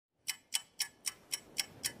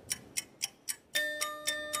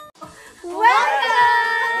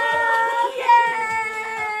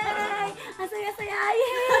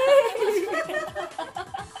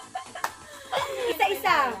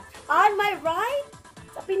On my right,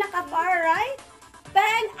 sa pinaka-far right,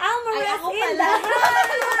 Peng Alvarez in the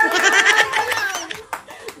house!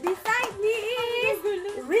 Beside me is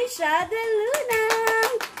Risha De Luna.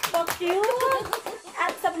 So cute!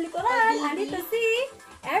 At sa likuran, andito si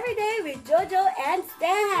Everyday with Jojo and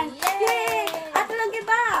Stan. Yay! At walang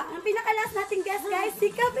iba, ang pinaka-last nating guest guys,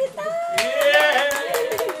 si Kapitan!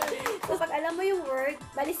 So pag alam mo yung word,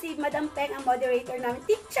 bali si Madam Peng ang moderator namin,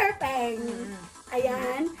 Teacher Peng.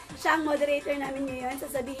 Ayan, siya ang moderator namin ngayon.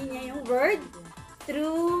 Sasabihin niya yung word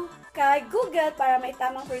through kay Google para may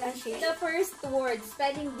tamang pronunciation. The first word,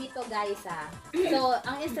 spelling bee to guys So,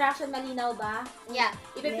 ang instruction malinaw ba? Yeah.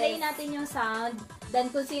 Ipi-play natin yung sound.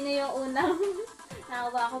 Then kung sino yung unang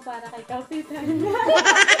nawa ko para kay Kapitan.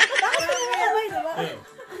 Bakit mo naman, diba?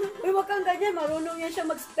 Uy, wag kang ganyan. Marunong yan siya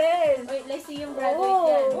mag-spell. Uy, let's see yung graduate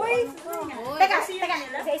yan. Uy, teka.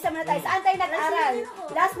 Isa muna tayo. Saan tayo nag-aral?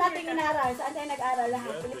 Last natin inaral. Saan tayo nag-aral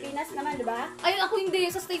lahat? Pilipinas naman, diba? Ayun, ako hindi.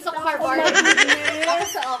 Sa States of Harvard. Ako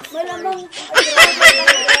sa Oxford. Malamang,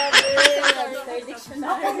 Dictionary.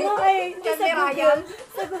 ako mo ay,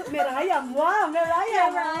 Merayam. Wow,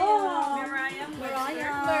 Merayam.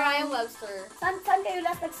 Merriam Webster. Saan kayo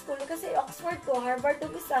last nag-school? Kasi Oxford to, Harvard to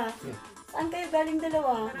isa. Saan kayo galing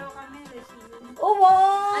dalawa? Oh,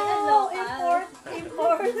 wow! Ay, ang local.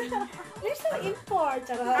 Import. There's no import.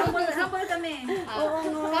 Humble kami. Oo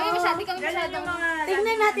nga. Kami masyadong.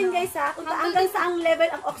 Tingnan natin guys ha, kung hanggang saang level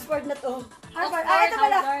ang Oxford na to. Harvard. Ito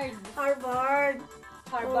pala. Harvard.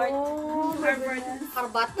 Oh, Harvard.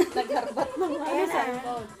 Harbat. Nag-harbat ng Ayan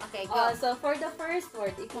na. Okay, go. So, for the first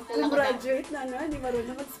word, Kung graduate na, no? Hindi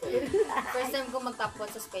marunong mag-spell. First time ko mag-top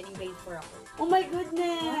 1 sa spelling grade 4 ako. Oh my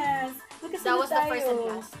goodness. That was the first and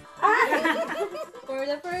last. For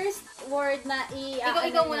the first word na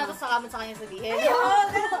Ikaw muna to sa kaman sa kanya sabihin. Sige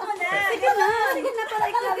na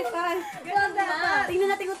para i-clarify.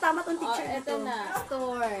 Tingnan natin kung tama tong teacher ito nito. na.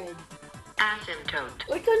 Stored. Asymptote.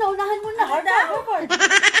 Uy, ikaw naunahan mo na. Harvard.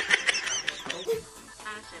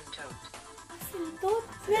 Asymptote. Asintot?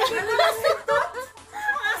 Asymptote.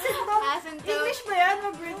 English ba yan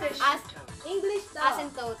o British? English daw.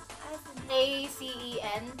 Asymptote.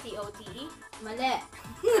 A-C-E-N-T-O-T-E. Mali.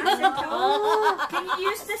 Can you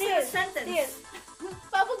use this in a sentence?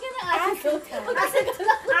 Pabog ka ng asymptote.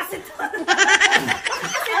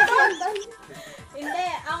 Hindi.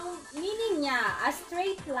 Ang meaning niya, a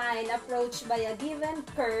straight line approached by a given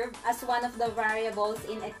curve as one of the variables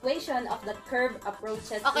in equation of the curve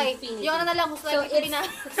approaches infinity. Yung ano na lang, gusto So lang na.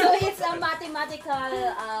 so it's a mathematical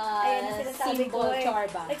symbol,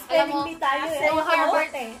 chorba. Spelling bee tayo eh. Yung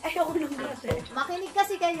Harvard Ayoko nung bote. Makinig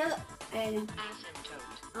kasi kayo. Ayan. Asymptote.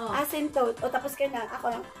 Asymptote. O tapos ka na.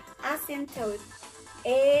 Ako lang. Asymptote.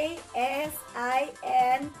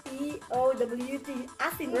 A-S-I-N-T-O-W-T.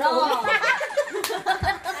 Asymptote. Wrong.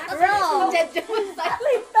 Wrong. Kapitan.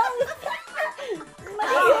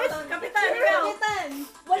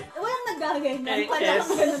 Walang nagaganyan. Walang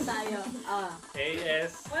ganun tayo.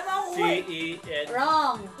 A-S-C-E-N.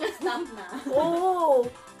 Wrong. Stop na. Oh.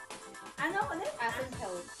 Ano ulit?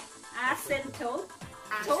 Asymptote. Asymptote.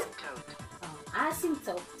 Asymptote.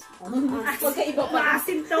 Asymptote. Huwag ka iba pa.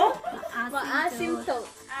 Asymptote. Asymptote.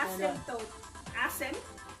 Asymptote. Asymptote.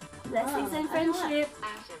 Blessings and friendship.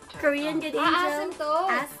 Asymptote. Korean good angel.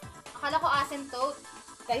 Asymptote. Akala ko asymptote.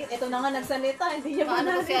 Kayo, ito na nga nagsalita. Hindi niya Paano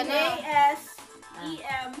pa kasi ano?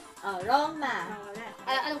 A-S-E-M. Wrong na.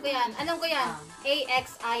 Alam ko yan.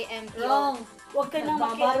 A-X-I-M-T-O. Wrong. Huwag ka nang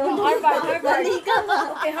Nagbabaro. Harvard. Mali ka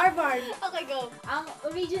ba? Okay, Harvard. Okay, go. Ang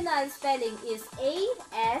original spelling is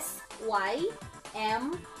A-S-Y-M-P-T-O-T-E.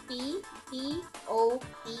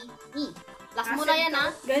 Last mo na yan,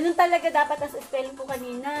 ha? Ganun talaga dapat ang spelling ko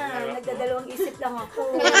kanina. Nagdadalawang isip lang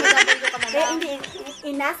ako. Kaya hindi,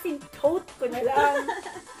 inasymptote ko na lang.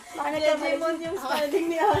 Baka nagkamali. yung spelling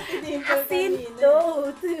ni Ate Dimple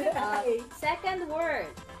Asymptote. Second word.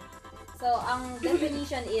 So, ang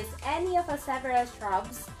definition is any of a several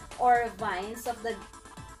shrubs or vines of the...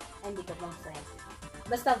 Hindi ko bang say.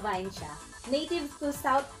 Basta vine siya. Native to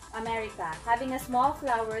South America, having a small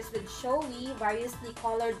flowers with showy, variously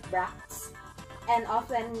colored bracts, and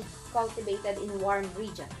often cultivated in warm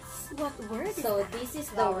regions. What word is So, that? this is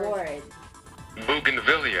the word.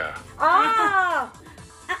 Bougainvillea. Ah!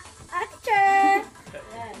 Teacher!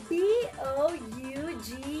 Yan.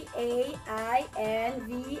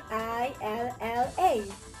 B-O-U-G-A-I-N-V-I-L-L-A.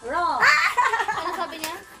 Wrong. Ano sabi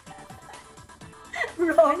niya?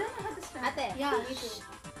 Wrong. Ate. Yeah.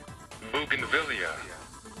 Bougainvillea.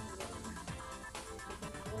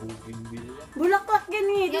 Bulaklak yan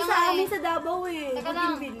eh. Doon Yan sa nga amin eh. sa Davao eh. Teka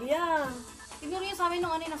lang. Bougainvillea. Siguro yung sa amin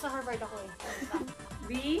nung ano, nasa Harvard ako eh.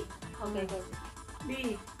 B. Okay, go.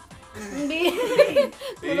 B. B.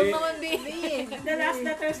 Tulong naman B. The last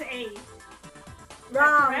letter is A.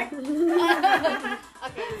 Wrong. Correct?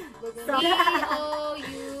 Okay. So- B-O-U-G-E-N.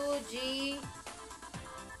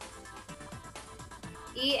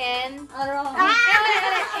 Wrong.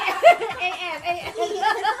 A-N.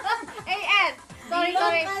 A-N. Sorry.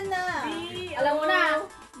 Bilong ka na. Alam mo na.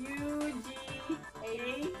 B-O-U-G-A-N.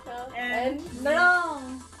 Wrong.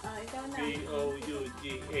 Ikaw na.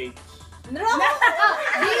 B-O-U-G-H. Wrong.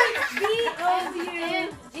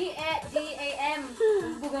 G-A-M.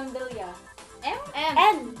 Bougainvillea. M? M.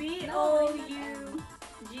 N. B-O-U-G-E-N.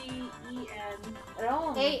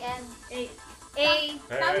 Wrong. A-N. A. A.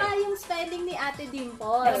 Tama yung spelling ni Ate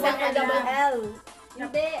Dimple. Except for double L.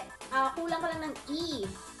 Hindi. Kulang ka lang ng E.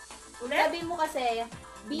 Ulit? Sabi mo kasi,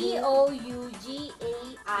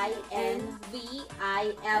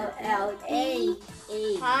 B-O-U-G-A-I-N-V-I-L-L-A.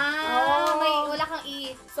 Wala kang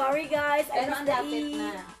E. Sorry guys, I Pero missed ang the lapit E.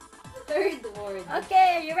 na. Third word.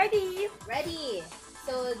 Okay, are you ready? Ready?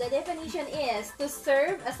 So, the definition is to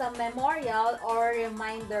serve as a memorial or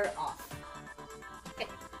reminder of.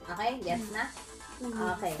 Okay? Yes na?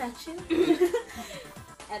 Okay. Statue?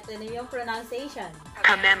 Ito na yung pronunciation.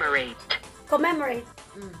 Commemorate. Commemorate.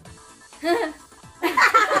 Mm.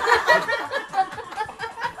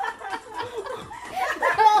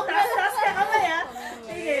 Tas ka kamay ah.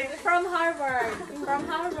 Sige. From Harvard. From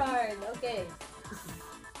Harvard. Okay.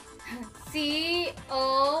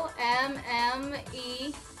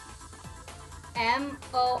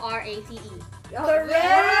 C-O-M-M-E-M-O-R-A-T-E. Correct!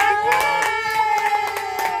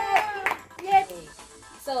 Yes. Okay.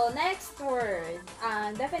 So, next word.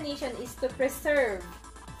 Definition is to preserve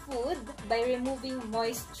food by removing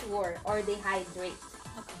moisture or dehydrate.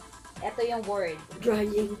 Ito yung word.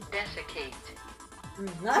 Drying. Desiccate.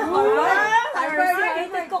 Harvard! Harvard!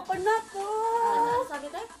 Desiccated coconut. Oh. Sabi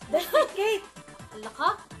tayo? Desiccate. Ala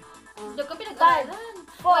ka? Diyan ka pinag-aralan.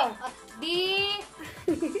 4. D.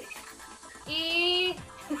 E.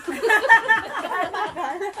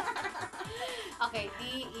 Okay,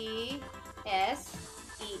 D-E-S-E.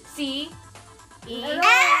 C-E.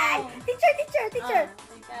 Ay! Teacher.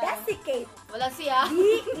 Desiccate. Wala siya.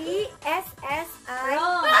 D-E-S-S-I.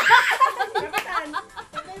 Wrong!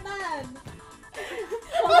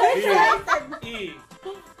 E.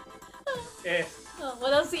 S.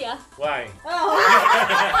 Wala siya. Y.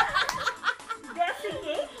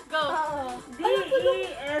 Desiccate. Go.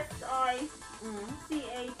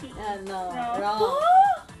 D-E-S-I-C-A-T. No. No. Wrong.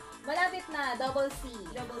 Malapit na. Double C.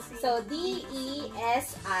 Double C. So,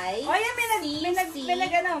 D-E-S-I. Oh, yan, may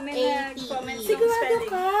nag-comment ng Sigurado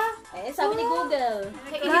spelling. ka? Sabi ni Google.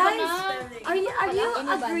 Guys, Spelling. are you Wala,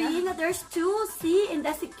 ano ba agreeing that there's 2 C in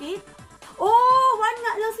desiccate? Oh, one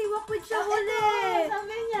nga lang si Wapud siya huli.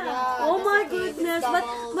 Sabi niya. Oh my goodness.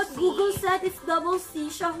 But Google said it's double C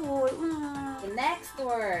siya huli. The next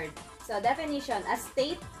word. So, definition, a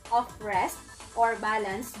state of rest or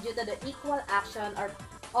balance due to the equal action or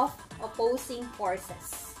of opposing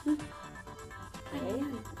forces. Okay.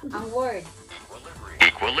 Ang word.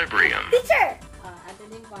 Equilibrium. Teacher! Ate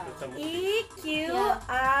din pa.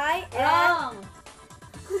 E-Q-I-N. Wrong!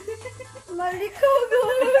 Mali ko,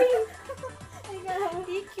 girl.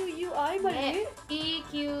 E-Q-U-I, mali.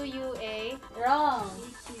 E-Q-U-A. Wrong!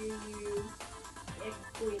 E-Q-U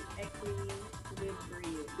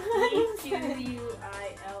equilibrium.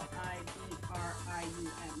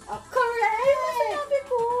 E-Q-U-I-L-I-B-R-I-U-M. Correct! Sabi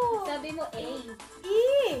ko. Sabi mo A.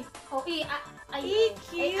 E. O, E.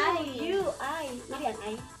 E-Q-U-I. Mali ang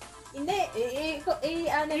I. Hindi.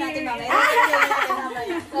 Ano natin mamaya.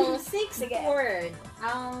 So, sixth word.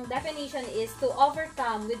 Ang definition is to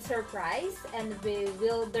overcome with surprise and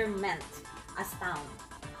bewilderment. Astound.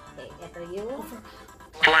 Okay, ito yung...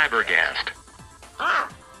 Flabbergast.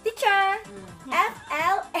 Teacher!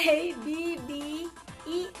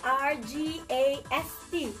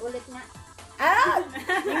 F-L-A-B-B-E-R-G-A-S-T. Ulit nga.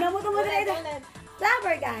 Tingnan mo ito muna ito. Ulit.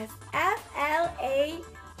 Flabbergast.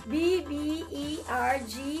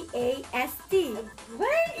 F-L-A-B-B-E-R-G-A-S-T.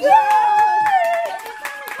 Very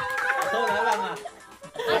Ako na lang ah.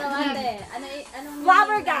 Ano ate? Anong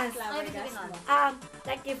Flabbergast. Flabbergast mo?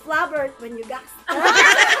 Like you flabbered when you gas.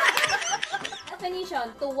 Definition,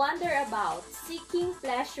 to wander about, seeking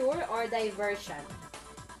pleasure or diversion.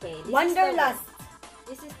 Okay, this Wanderlust.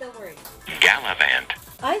 This is the word. Gallivant.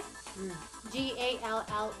 Ay?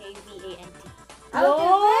 G-A-L-L-A-V-A-N-T.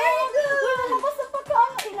 Oh! Ilabas na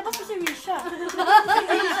ilabas ko si Risha.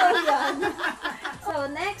 So,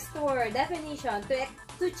 next word, definition,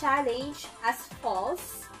 to challenge as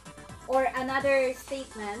false or another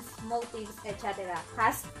statements, motives, etc.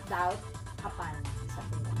 Cast doubt upon.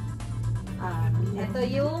 Ito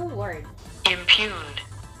yung word. Impugned.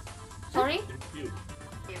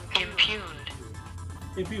 Impugned.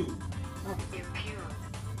 Impute. Impugned.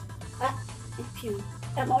 Impute.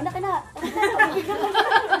 Mauna ka na.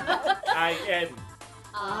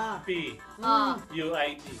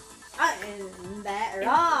 IMPUID. Hindi.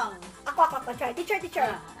 Wrong. Ako.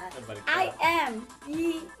 Teacher. Nabalik I ka. am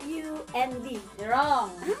PUND. Wrong.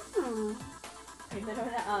 Hmm. Ay, dalawa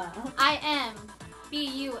na. I am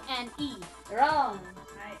P-U-N-E. Wrong.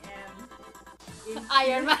 I am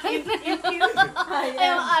Iron Man. infused.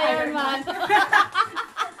 Ayaw, Iron Man.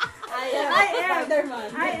 I am Spider-Man.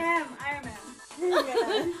 I am Iron Man.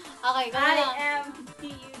 Okay, kaya I lang. am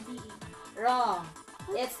PUDE. Wrong.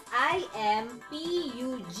 It's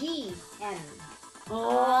IMPUGN.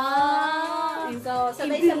 Oh. So,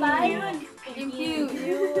 sabay-sabay. Impute.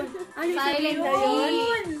 Ano ibig sabihin Silent na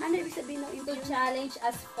yun? G. Ano ibig sabihin ng To impute? challenge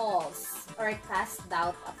as false or cast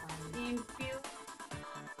doubt upon. Impute.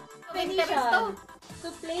 Definition. To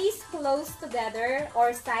place close together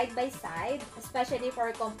or side by side, especially for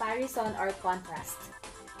comparison or contrast.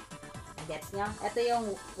 Gets nyo? Ito yung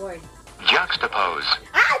word. Juxtapose.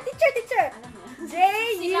 Teacher! Ano mo?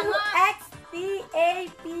 Juxtapost.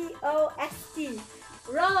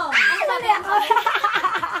 Wrong! Ano ako?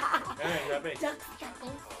 Sabi.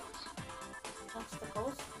 Juxtapose.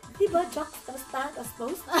 Juxtapose? Diba?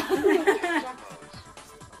 Juxtapose?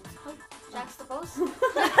 Juxtapose?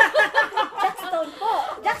 Jackstone po.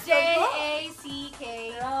 J-A-C-K.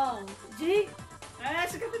 Wrong. G.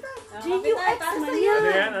 Si Kapitan. G-U-X Para man sa'yo. Ano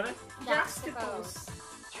yan. yan? Ano? Juxtapose.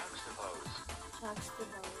 Juxtapose.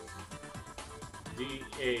 Juxtapose.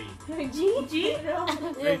 G-A. G? G? Wrong.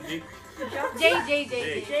 G. J.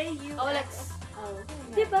 J-U. Oh, let's. Oh,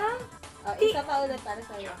 Diba? isa pa ulit para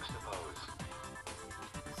sa'yo. Juxtapose.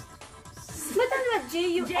 Ba't ano ba?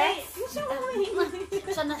 J-U-X?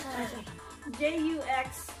 Sana. J-U-X.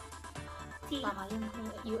 Tama yun.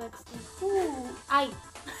 U-X-T. Oh. I.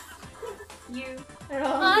 U.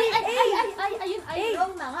 Wrong. Ayun.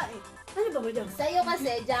 Wrong na nga eh. Ano ba ba dyan? Sa'yo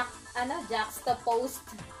kasi, juxtaposed.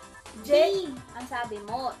 J. Ang sabi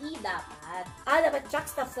mo, E dapat. Dapat So,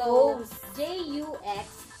 juxtapose.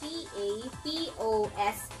 Juxtapose.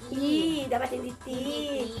 E. Dapat hindi T.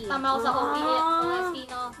 Hindi T. Tama ako sa OST, Ah.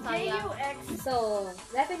 no? Sayang. J-U-X. So,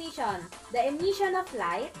 definition. The emission of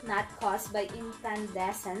light not caused by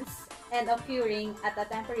incandescence and occurring at a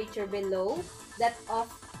temperature below that of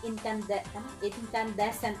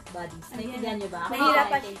incandescent bodies. Naintindihan nyo ba? Ako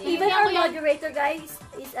Mahirapan. naiintindihan. Even Ako our yan. moderator, guys,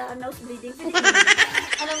 is nose bleeding.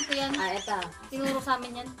 Alam ko yan. Ito. Tinuro sa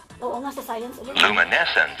amin yan. Oo nga, sa science ulit.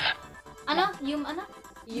 Luminescence. Ano? Yung ano?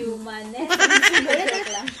 Humanescence. Joke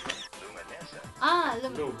lang. Luminescence.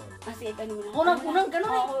 Luma. Sige, ganun muna. Unang ganun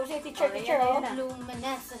eh. Oo, sige, teacher. Ayan na.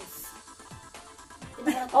 Luminescence.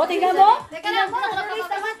 Tingnan mo. Teka lang.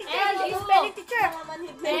 Tama, teacher. Yung spelling, teacher.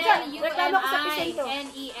 Reklamo ko sa presento.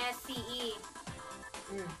 L-U-M-I-N-E-S-C-E.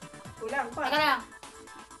 Kulang pa. Teka lang.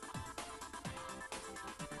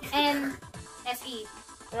 N-S-E.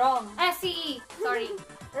 Wrong. S-C-E. Sorry.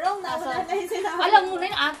 Wrong na. Wala na yung sinabi. Alam mo na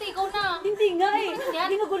yun, ate. Ikaw na. Hindi nga eh. Yan.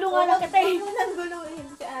 Ginugulo nga lang kita eh. Huwag mo nang guluhin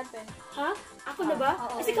si ate. Ha? Ako na ba?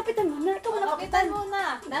 Oo. Kasi kapitan mo na. Ikaw na kapitan. Kapitan muna.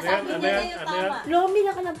 Nasabi Ano niya yan? na yung Ano yan? tama. Lomi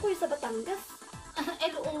na ka lang po yung sa Batangas.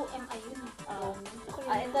 L-O-M-I yun. Ako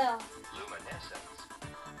yun. Ito. Luminescence.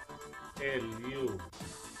 L-U-M.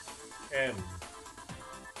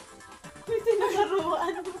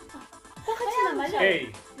 Tinagaruan. Bakit sinamala? A.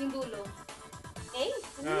 Yung dulo. Eh?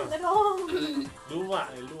 Ah. Wrong. Luma.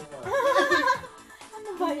 Luma. Ano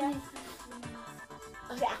ba yan?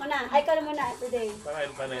 Okay, ako na. Ay, ka na muna everyday. Para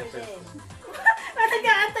Luminescence.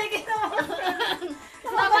 Nag-aantay kita.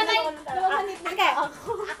 Tama na yun. Okay.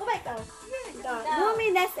 Ako ba ikaw? Ikaw.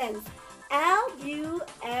 Luminescence.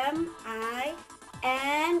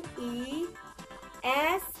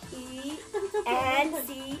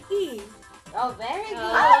 L-U-M-I-N-E-S-E-N-C-E. Oh, very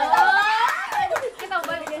good. Kita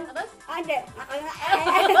ba? Hindi. Ako na.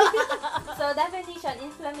 So, definition,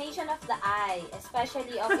 inflammation of the eye,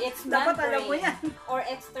 especially of its Dapat alam mo membrane yan. or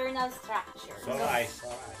external structure. Sore eyes.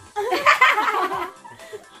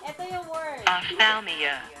 Ito yung word.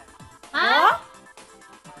 Ophthalmia. Ha?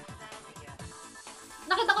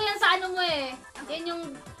 Nakita ko yan sa ano mo eh. Yan yung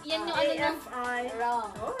ano ng... A-F-I.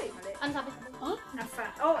 Wrong. Oy, mali. Ano sabi? Afa.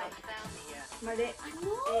 Oh, Ophthalmia. mali.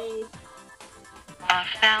 Ano?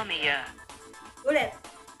 Ophthalmia. Ulit.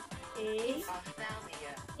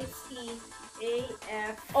 Ophthalmia. It's E.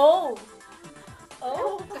 A-F. Oh.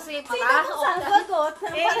 Oh. Kasi Sino pala. kung saan sagot?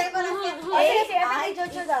 Pare ko lang yan. Oh, sige, sige. Everyday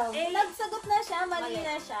Jojo daw. Nagsagot na siya, mali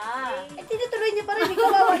na siya. Eh, tinutuloy niyo pa rin. Ikaw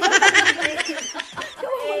ba?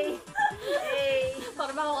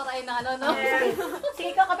 Para ba ako kayo ng ano, no? Yes.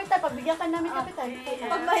 Sige ikaw, kapitan. Pagbigyan ka namin, kapitan.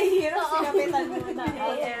 Pag mahihirap, sinabitan muna.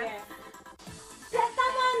 A-F.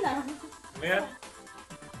 Tama na. Ano yan?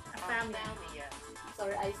 Ophthalmia.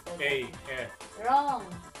 Sorry, I stole. A, F. Wrong.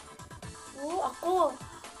 Ako.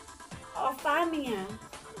 Ophthalmia.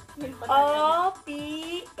 Wrong.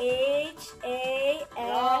 O-P-H-A-F.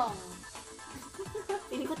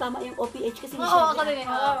 Hindi ko tama yung O-P-H kasi Oo, ako din.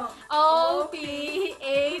 Oh.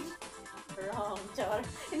 O-P-H. Wrong. Chor.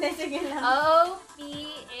 Hindi, sige lang.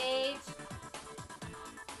 O-P-H.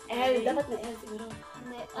 L. Dapat na L siguro.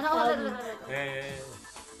 Hindi. Ano? Ulit.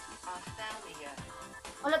 Ophthalmia.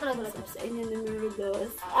 Ulit. Sa inyo numero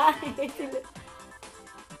 2. Ay, sila.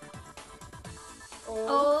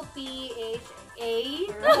 O-P-H-A.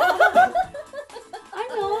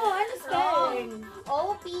 Ano? Ano spelling?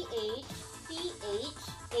 O-P-H-T-H-A-L-M-I.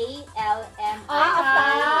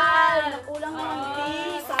 Kulang na ng T.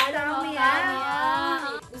 Ophthalmia.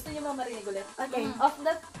 Gusto niyo ba marinig ulit? Okay. Of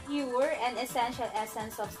the pure and essential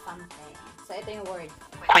essence of something. So, ito yung word.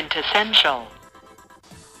 Quintessential.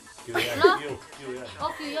 Q yan. Q yan. O,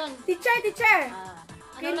 Q yun. Teacher. Ah.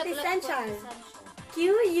 Ano ulit? Quintessential. Quintessential.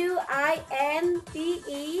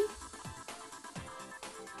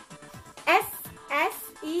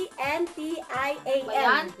 Ba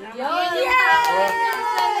yan? Yun! Yay!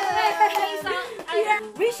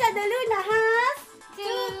 Risha de Luna has 2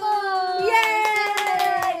 points!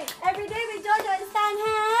 Yay! Every day with Jojo and Stan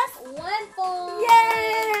has 1 point! Yay!